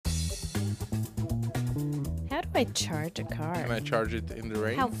How do I charge a car? Can I charge it in the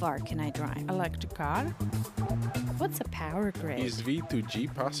rain? How far can I drive? Electric car? What's a power grid? Is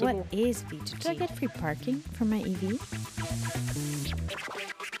V2G possible? What is V2G? Do I get free parking for my EV?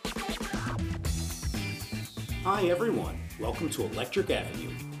 Hi everyone, welcome to Electric Avenue,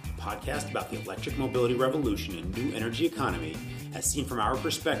 a podcast about the electric mobility revolution and new energy economy as seen from our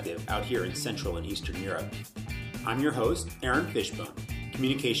perspective out here in Central and Eastern Europe. I'm your host, Aaron Fishbone,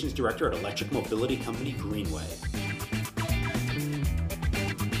 Communications Director at electric mobility company Greenway.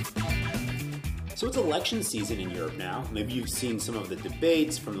 So it's election season in Europe now. Maybe you've seen some of the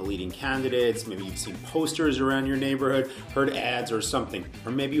debates from the leading candidates. Maybe you've seen posters around your neighborhood, heard ads or something.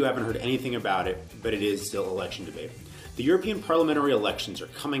 Or maybe you haven't heard anything about it, but it is still election debate. The European parliamentary elections are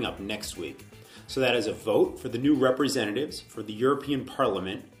coming up next week. So that is a vote for the new representatives for the European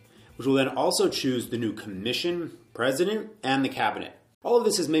Parliament, which will then also choose the new Commission, President, and the Cabinet. All of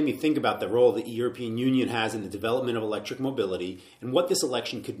this has made me think about the role the European Union has in the development of electric mobility and what this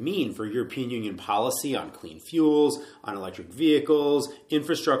election could mean for European Union policy on clean fuels, on electric vehicles,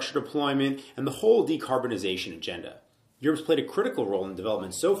 infrastructure deployment, and the whole decarbonization agenda. Europe's played a critical role in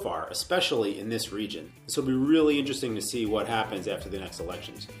development so far, especially in this region. So it'll be really interesting to see what happens after the next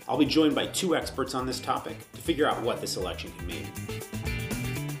elections. I'll be joined by two experts on this topic to figure out what this election can mean.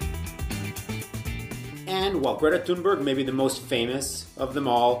 And while Greta Thunberg may be the most famous of them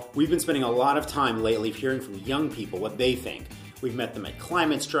all, we've been spending a lot of time lately hearing from young people what they think. We've met them at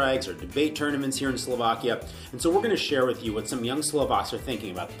climate strikes or debate tournaments here in Slovakia, and so we're going to share with you what some young Slovaks are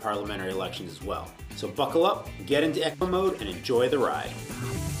thinking about the parliamentary elections as well. So buckle up, get into echo mode, and enjoy the ride.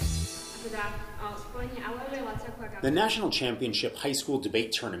 The National Championship High School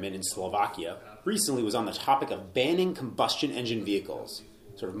Debate Tournament in Slovakia recently was on the topic of banning combustion engine vehicles.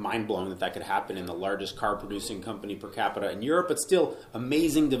 Sort of mind-blowing that could happen in the largest car-producing company per capita in Europe, but still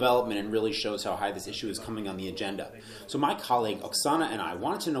amazing development and really shows how high this issue is coming on the agenda. So my colleague Oksana and I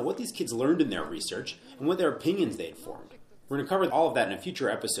wanted to know what these kids learned in their research and what their opinions they had formed. We're going to cover all of that in a future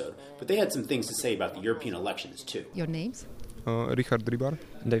episode, but they had some things to say about the European elections too. Your names? Richard Rybar.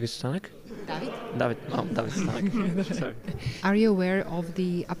 David Stanek. David Stanek. Sorry. Are you aware of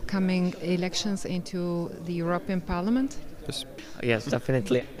the upcoming elections into the European Parliament? Yes. Yes,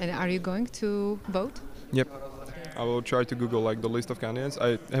 definitely. And are you going to vote? Yep. I will try to Google the list of candidates.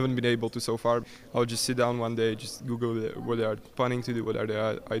 I haven't been able to so far. I'll just sit down one day, just Google what they are planning to do, what are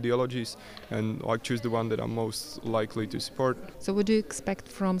their ideologies, and choose the one that I'm most likely to support. So what do you expect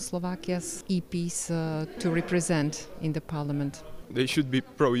from Slovakia's EPs to represent in the parliament? They should be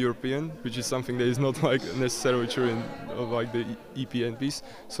pro-European, which is something that is not necessarily true in the EP MPs.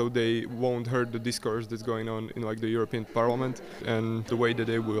 So they won't hurt the discourse that's going on in the European Parliament and the way that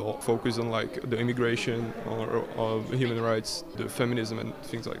they will focus on the immigration or human rights, the feminism and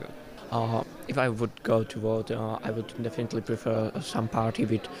things like that. If I would go to vote, I would definitely prefer some party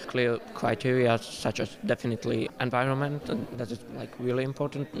with clear criteria, such as definitely environment, and that is really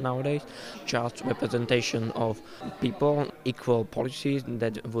important nowadays. Just representation of people, equal policies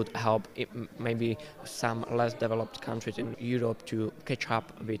that would help maybe some less developed countries in Europe to catch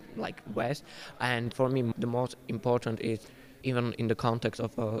up with West. And for me, the most important is, even in the context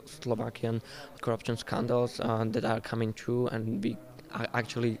of Slovakian corruption scandals that are coming through and we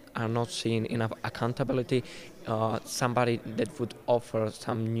actually are not seeing enough accountability, somebody that would offer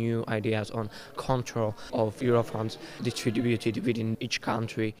some new ideas on control of Eurofunds distributed within each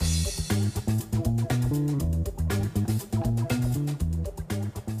country.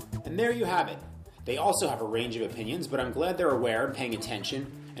 And there you have it. They also have a range of opinions, but I'm glad they're aware and paying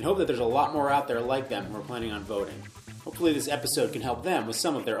attention, and hope that there's a lot more out there like them who are planning on voting. Hopefully this episode can help them with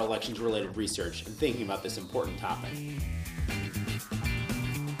some of their elections-related research and thinking about this important topic.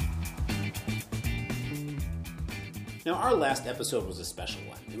 Now, our last episode was a special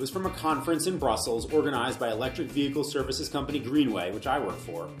one. It was from a conference in Brussels organized by electric vehicle services company Greenway, which I work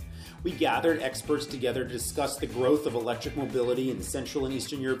for. We gathered experts together to discuss the growth of electric mobility in the Central and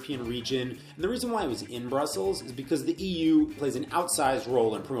Eastern European region. And the reason why it was in Brussels is because the EU plays an outsized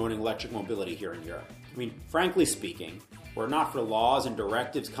role in promoting electric mobility here in Europe. I mean, frankly speaking, were it not for laws and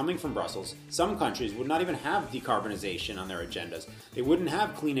directives coming from Brussels, some countries would not even have decarbonization on their agendas. They wouldn't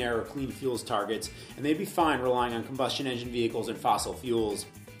have clean air or clean fuels targets, and they'd be fine relying on combustion engine vehicles and fossil fuels.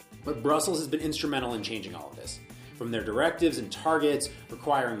 But Brussels has been instrumental in changing all of this. From their directives and targets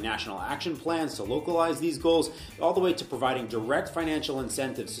requiring national action plans to localize these goals, all the way to providing direct financial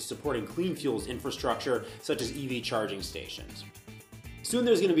incentives to supporting clean fuels infrastructure such as EV charging stations. Soon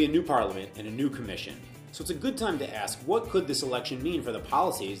there's going to be a new parliament and a new commission. So it's a good time to ask, what could this election mean for the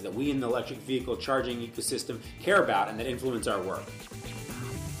policies that we in the electric vehicle charging ecosystem care about and that influence our work?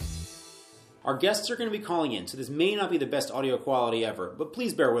 Our guests are going to be calling in, so this may not be the best audio quality ever, but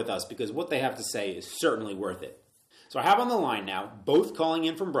please bear with us because what they have to say is certainly worth it. So I have on the line now, both calling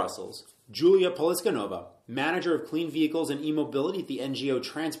in from Brussels, Julia Politskanova, Manager of Clean Vehicles and E-Mobility at the NGO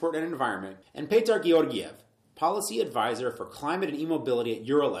Transport and Environment, and Petar Georgiev, Policy Advisor for Climate and E-Mobility at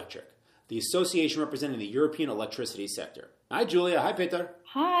Eurelectric, the association representing the European electricity sector. Hi, Julia. Hi, Petar.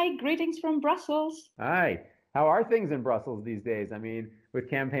 Hi, greetings from Brussels. Hi. How are things in Brussels these days? I mean, with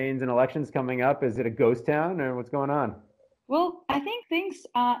campaigns and elections coming up, is it a ghost town or what's going on? Well, I think things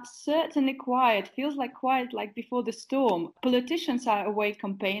are certainly quiet. Feels like quiet like before the storm. Politicians are away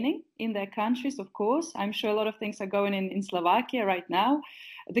campaigning in their countries, of course. I'm sure a lot of things are going in Slovakia right now.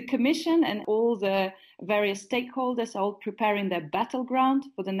 The Commission and all the various stakeholders are all preparing their battleground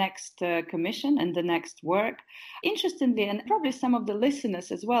for the next Commission and the next work. Interestingly, and probably some of the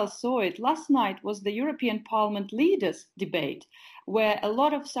listeners as well saw it, last night was the European Parliament leaders' debate, where a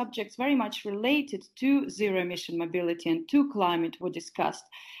lot of subjects very much related to zero-emission mobility and to climate were discussed.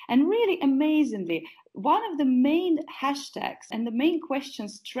 And really amazingly, one of the main hashtags and the main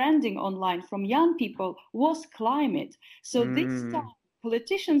questions trending online from young people was climate. So this time,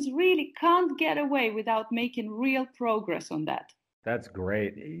 politicians really can't get away without making real progress on that. That's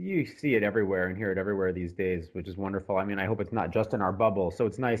great. You see it everywhere and hear it everywhere these days, which is wonderful. I mean, I hope it's not just in our bubble. So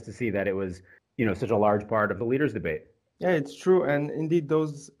it's nice to see that it was, such a large part of the leaders' debate. Yeah, it's true. And indeed,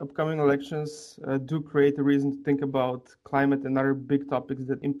 those upcoming elections do create a reason to think about climate and other big topics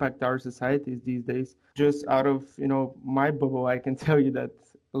that impact our societies these days. Just out of, my bubble, I can tell you that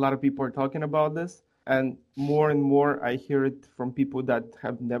a lot of people are talking about this. And more I hear it from people that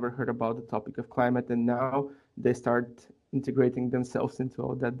have never heard about the topic of climate. And now they start integrating themselves into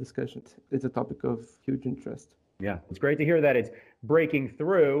all that discussion. It's a topic of huge interest. Yeah, it's great to hear that it's breaking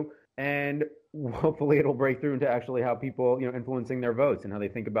through. And hopefully it'll break through into actually how people, influencing their votes and how they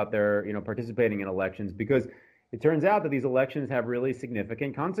think about their, participating in elections, because it turns out that these elections have really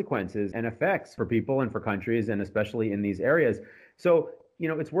significant consequences and effects for people and for countries, and especially in these areas. So,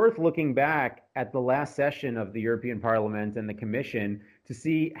 it's worth looking back at the last session of the European Parliament and the Commission to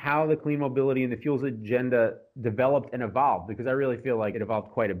see how the clean mobility and the fuels agenda developed and evolved, because I really feel like it evolved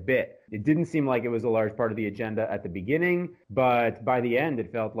quite a bit. It didn't seem like it was a large part of the agenda at the beginning, but by the end,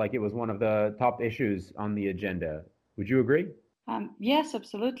 it felt like it was one of the top issues on the agenda. Would you agree? Yes,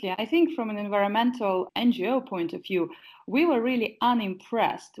 absolutely. I think from an environmental NGO point of view, we were really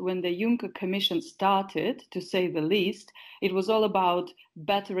unimpressed when the Juncker Commission started, to say the least. It was all about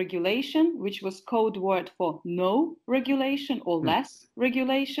better regulation, which was code word for no regulation or less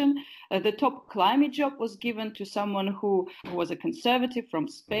regulation. The top climate job was given to someone who was a conservative from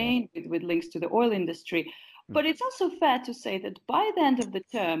Spain with links to the oil industry. But it's also fair to say that by the end of the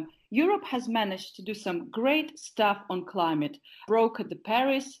term, Europe has managed to do some great stuff on climate, brokered the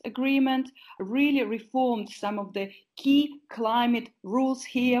Paris Agreement, really reformed some of the key climate rules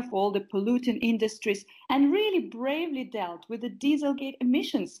here for all the polluting industries, and really bravely dealt with the Dieselgate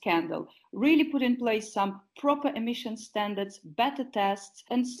emissions scandal, really put in place some proper emission standards, better tests,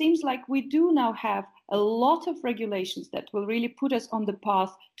 and seems like we do now have a lot of regulations that will really put us on the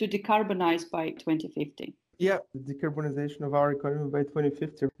path to decarbonize by 2050. Yeah, the decarbonization of our economy by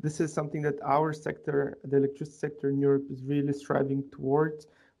 2050. This is something that our sector, the electricity sector in Europe, is really striving towards.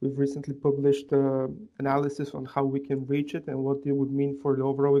 We've recently published analysis on how we can reach it and what it would mean for the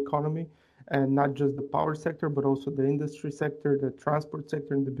overall economy, and not just the power sector, but also the industry sector, the transport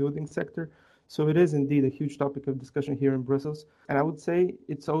sector, and the building sector. So it is indeed a huge topic of discussion here in Brussels. And I would say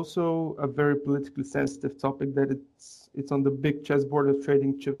it's also a very politically sensitive topic, that it's on the big chessboard of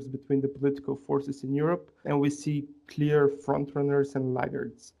trading chips between the political forces in Europe. And we see clear frontrunners and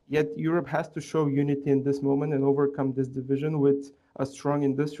laggards. Yet Europe has to show unity in this moment and overcome this division with a strong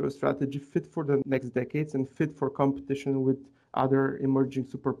industrial strategy fit for the next decades and fit for competition with other emerging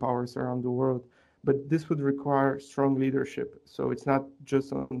superpowers around the world. But this would require strong leadership. So it's not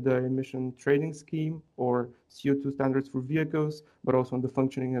just on the emission trading scheme or CO2 standards for vehicles, but also on the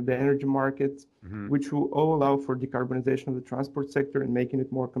functioning of the energy markets, which will all allow for decarbonization of the transport sector and making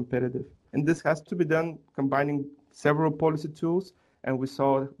it more competitive. And this has to be done combining several policy tools. And we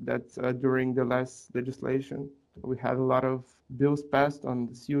saw that during the last legislation, we had a lot of bills passed on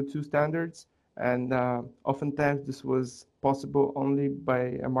the CO2 standards. And oftentimes this was possible only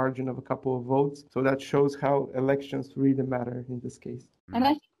by a margin of a couple of votes. So that shows how elections really matter in this case. And I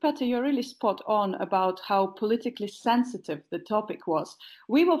think, Petar, you're really spot on about how politically sensitive the topic was.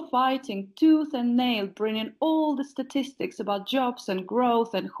 We were fighting tooth and nail, bringing all the statistics about jobs and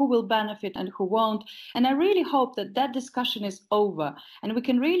growth and who will benefit and who won't. And I really hope that that discussion is over and we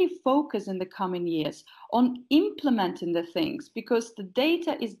can really focus in the coming years on implementing the things, because the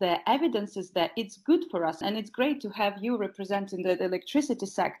data is there, evidence is there, it's good for us. And it's great to have you representing the electricity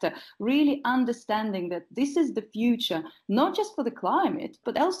sector, really understanding that this is the future, not just for the climate,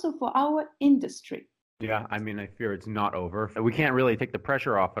 but also for our industry. Yeah, I mean, I fear it's not over. We can't really take the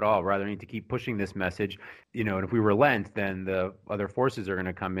pressure off at all. Rather, need to keep pushing this message. And if we relent, then the other forces are going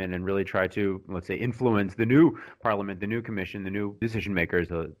to come in and really try to, let's say, influence the new parliament, the new commission, the new decision makers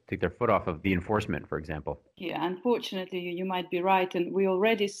to take their foot off of the enforcement, for example. Yeah, unfortunately, you might be right. And we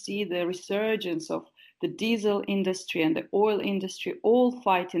already see the resurgence of the diesel industry and the oil industry all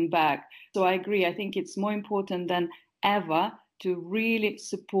fighting back. So I agree. I think it's more important than ever to really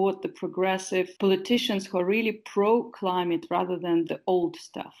support the progressive politicians who are really pro-climate rather than the old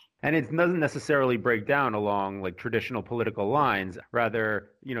stuff. And it doesn't necessarily break down along like traditional political lines. Rather,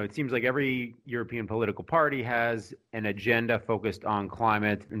 it seems like every European political party has an agenda focused on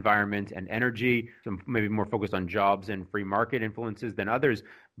climate, environment, and energy, some maybe more focused on jobs and free market influences than others.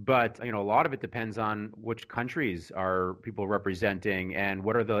 But, a lot of it depends on which countries are people representing and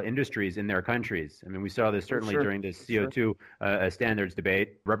what are the industries in their countries. I mean, we saw this certainly during the CO2 standards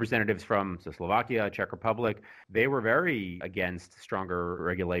debate. Representatives from Slovakia, Czech Republic, they were very against stronger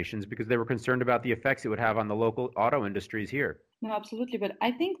regulations because they were concerned about the effects it would have on the local auto industries here. No, absolutely. But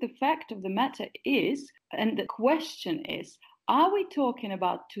I think the fact of the matter is, and the question is, are we talking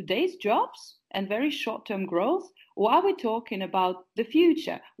about today's jobs and very short-term growth, or are we talking about the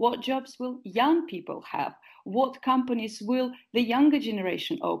future? What jobs will young people have? What companies will the younger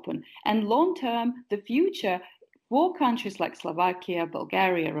generation open? And long-term, the future for countries like Slovakia,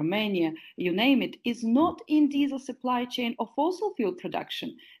 Bulgaria, Romania, you name it, is not in diesel supply chain or fossil fuel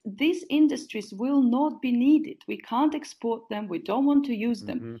production. These industries will not be needed. We can't export them. We don't want to use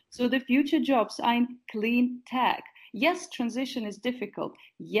them. Mm-hmm. So the future jobs are in clean tech. Yes, transition is difficult.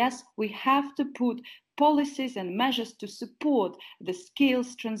 Yes, we have to put policies and measures to support the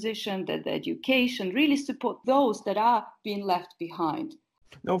skills transition, the education, really support those that are being left behind.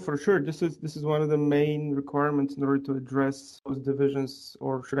 No, for sure. This is one of the main requirements in order to address those divisions,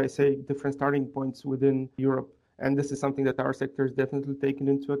 or should I say, different starting points within Europe. And this is something that our sector is definitely taken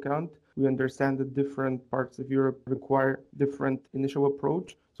into account. We understand that different parts of Europe require different initial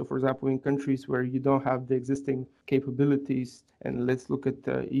approach. So, for example, in countries where you don't have the existing capabilities, and let's look at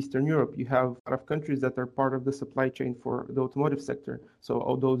Eastern Europe, you have a lot of countries that are part of the supply chain for the automotive sector. So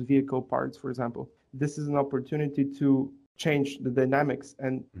all those vehicle parts, for example. This is an opportunity to change the dynamics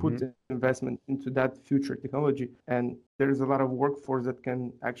and put investment into that future technology. And there's a lot of workforce that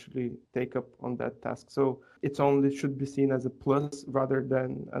can actually take up on that task. So it only should be seen as a plus rather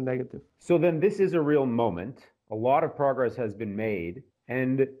than a negative. So then this is a real moment. A lot of progress has been made,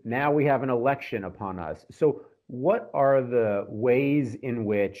 and now we have an election upon us. So what are the ways in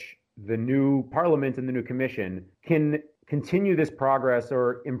which the new parliament and the new commission can continue this progress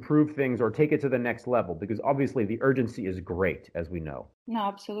or improve things or take it to the next level? Because obviously the urgency is great, as we know. No,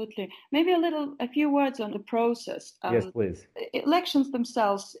 absolutely. Maybe a few words on the process. Yes, please. Elections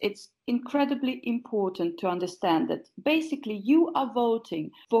themselves, it's incredibly important to understand that basically you are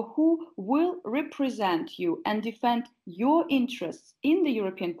voting for who will represent you and defend your interests in the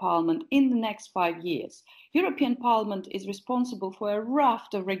European Parliament in the next 5 years. European Parliament is responsible for a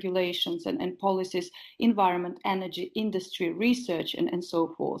raft of regulations and policies, environment, energy, industry, research, and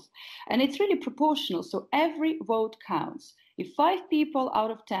so forth. And it's really proportional, so every vote counts. If 5 people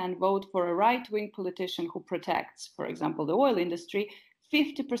out of 10 vote for a right-wing politician who protects, for example, the oil industry,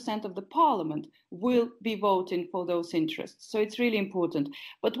 50% of the parliament will be voting for those interests. So it's really important.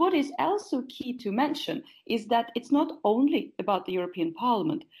 But what is also key to mention is that it's not only about the European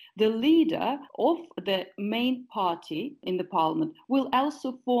Parliament. The leader of the main party in the parliament will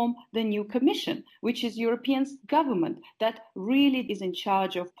also form the new commission, which is European government that really is in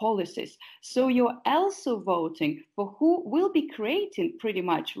charge of policies. So you're also voting for who will be creating pretty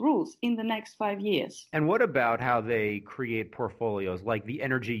much rules in the next 5 years. And what about how they create portfolios, like the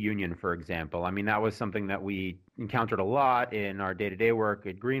Energy Union, for example? I mean, that was something that we encountered a lot in our day-to-day work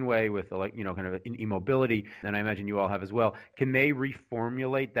at Greenway with, kind of e-mobility, and I imagine you all have as well. Can they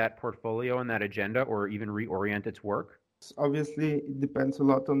reformulate that portfolio and that agenda, or even reorient its work? Obviously, it depends a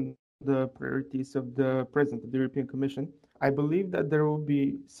lot on the priorities of the President of the European Commission. I believe that there will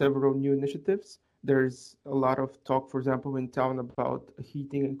be several new initiatives, There's a lot of talk, for example, in town about a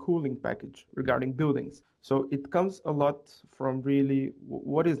heating and cooling package regarding buildings. So it comes a lot from really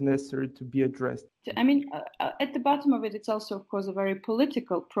what is necessary to be addressed. I mean, at the bottom of it, it's also, of course, a very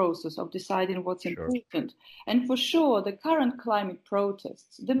political process of deciding what's important. And for sure, the current climate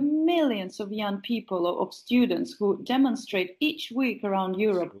protests, the millions of young people, of students who demonstrate each week around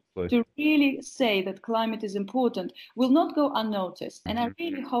Europe to really say that climate is important, will not go unnoticed. And I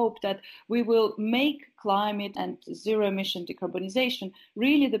really hope that we will make climate and zero emission decarbonization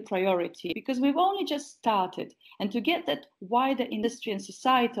really the priority, because we've only just started. And to get that wider industry and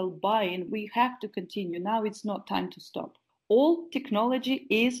societal buy-in, we have to continue. Now it's not time to stop. All technology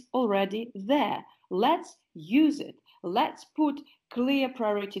is already there. Let's use it. Let's put clear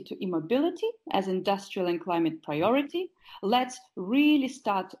priority to e-mobility as industrial and climate priority. Let's really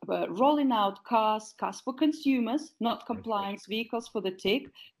start rolling out cars for consumers, not compliance vehicles for the TIC,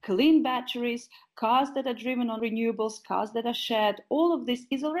 clean batteries, cars that are driven on renewables, cars that are shared. All of this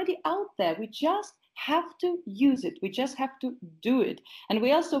is already out there. We just have to use it. We just have to do it. And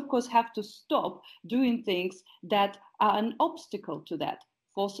we also, of course, have to stop doing things that are an obstacle to that.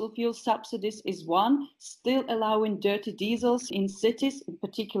 Fossil fuel subsidies is one. Still allowing dirty diesels in cities, in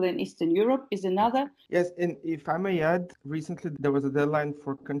particular in Eastern Europe, is another. Yes, and if I may add, recently there was a deadline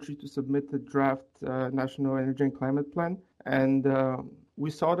for countries to submit a draft national energy and climate plan. And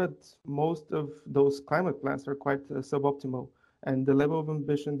we saw that most of those climate plans are quite suboptimal. And the level of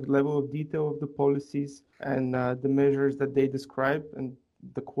ambition, the level of detail of the policies and the measures that they describe and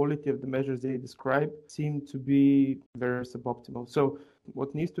the quality of the measures they describe seem to be very suboptimal. So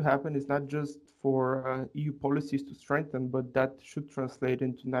what needs to happen is not just for EU policies to strengthen, but that should translate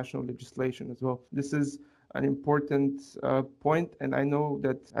into national legislation as well. This is an important point, and I know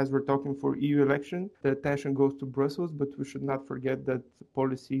that as we're talking for EU election, the attention goes to Brussels, but we should not forget that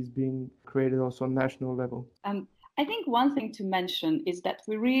policy is being created also on national level. I think one thing to mention is that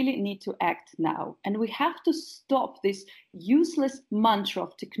we really need to act now, and we have to stop this useless mantra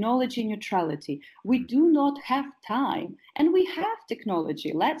of technology neutrality. We do not have time, and we have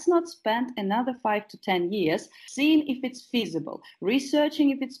technology. Let's not spend another 5 to 10 years seeing if it's feasible,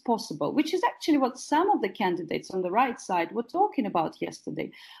 researching if it's possible, which is actually what some of the candidates on the right side were talking about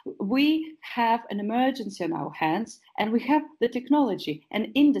yesterday. We have an emergency on our hands, and we have the technology and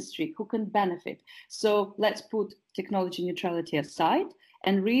industry who can benefit. So let's put technology neutrality aside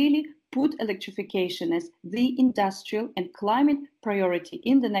and really put electrification as the industrial and climate priority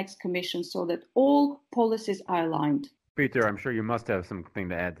in the next commission so that all policies are aligned. Peter, I'm sure you must have something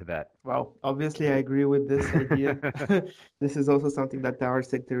to add to that. Well, obviously, I agree with this idea. This is also something that our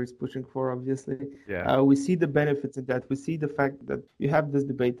sector is pushing for, obviously. Yeah. We see the benefits of that. We see the fact that you have this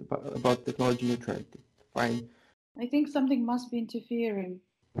debate about technology neutrality. Fine. I think something must be interfering.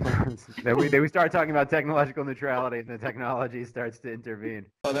 Then we start talking about technological neutrality and the technology starts to intervene.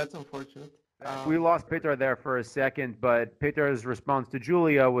 Oh, that's unfortunate. We lost Peter there for a second, but Peter's response to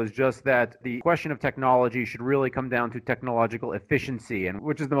Julia was just that the question of technology should really come down to technological efficiency, and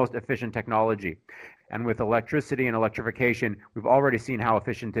which is the most efficient technology. And with electricity and electrification, we've already seen how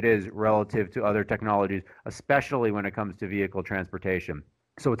efficient it is relative to other technologies, especially when it comes to vehicle transportation.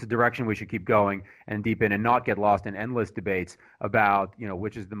 So it's a direction we should keep going and deepen and not get lost in endless debates about,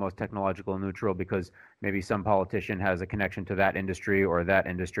 which is the most technological neutral because maybe some politician has a connection to that industry or that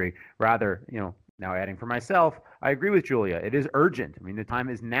industry. Rather, now adding for myself, I agree with Julia. It is urgent. I mean, the time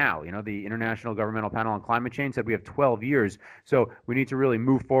is now. The International Governmental Panel on Climate Change said we have 12 years. So we need to really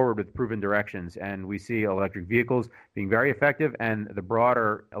move forward with proven directions. And we see electric vehicles being very effective, and the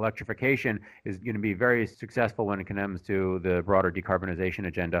broader electrification is going to be very successful when it comes to the broader decarbonization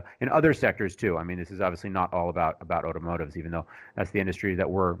agenda in other sectors too. I mean, this is obviously not all about automotives, even though that's the industry that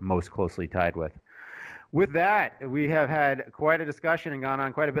we're most closely tied with. With that, we have had quite a discussion and gone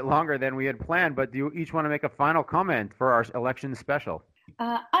on quite a bit longer than we had planned, but do you each want to make a final comment for our election special?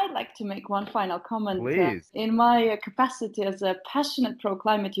 I'd like to make one final comment. Please. In my capacity as a passionate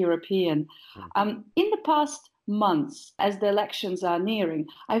pro-climate European. In the past months, as the elections are nearing,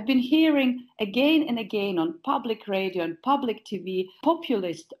 I've been hearing again and again on public radio and public TV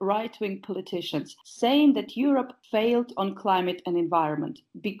populist right-wing politicians saying that Europe failed on climate and environment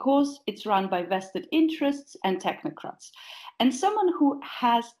because it's run by vested interests and technocrats. And someone who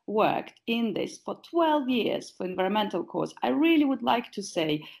has worked in this for 12 years for environmental cause, I really would like to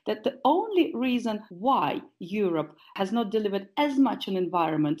say that the only reason why Europe has not delivered as much on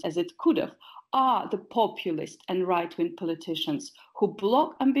environment as it could have are the populist and right-wing politicians who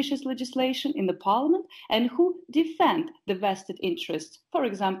block ambitious legislation in the parliament and who defend the vested interests, for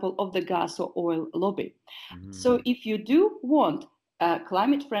example, of the gas or oil lobby. So if you do want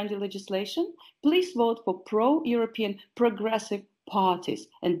climate-friendly legislation, please vote for pro-European progressive parties.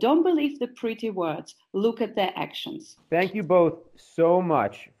 And don't believe the pretty words. Look at their actions. Thank you both so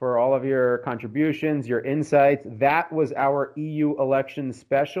much for all of your contributions, your insights. That was our EU election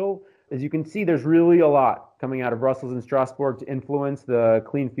special. As you can see, there's really a lot coming out of Brussels and Strasbourg to influence the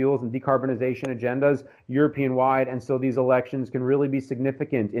clean fuels and decarbonization agendas European-wide. And so these elections can really be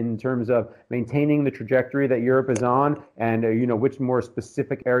significant in terms of maintaining the trajectory that Europe is on and, which more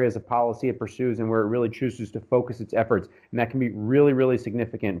specific areas of policy it pursues and where it really chooses to focus its efforts. And that can be really, really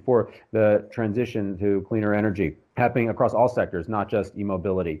significant for the transition to cleaner energy happening across all sectors, not just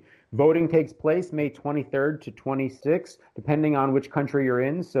e-mobility. Voting takes place May 23rd to 26th, depending on which country you're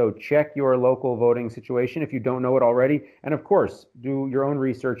in. So check your local voting situation if you don't know it already. And of course, do your own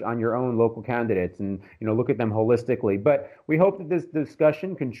research on your own local candidates and look at them holistically. But we hope that this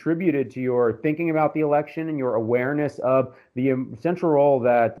discussion contributed to your thinking about the election and your awareness of the central role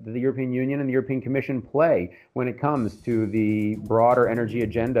that the European Union and the European Commission play when it comes to the broader energy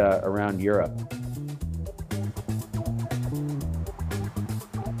agenda around Europe.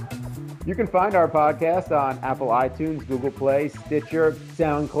 You can find our podcast on Apple iTunes, Google Play, Stitcher,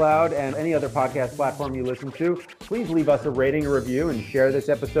 SoundCloud, and any other podcast platform you listen to. Please leave us a rating or review and share this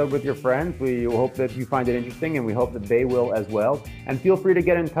episode with your friends. We hope that you find it interesting, and we hope that they will as well. And feel free to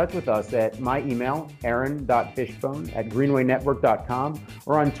get in touch with us at my email, aaron.fishbone@greenwaynetwork.com,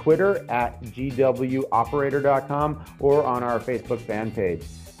 or on Twitter @gwoperator.com, or on our Facebook fan page.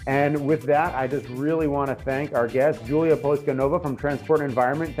 And with that, I just really want to thank our guest, Julia Polskanova from Transport and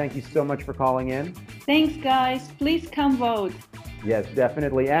Environment. Thank you so much for calling in. Thanks, guys. Please come vote. Yes,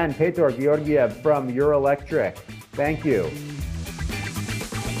 definitely. And Peter Georgiev from Eurelectric. Thank you.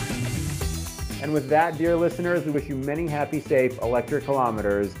 And with that, dear listeners, we wish you many happy, safe electric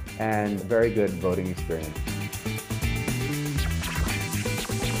kilometers and very good voting experience.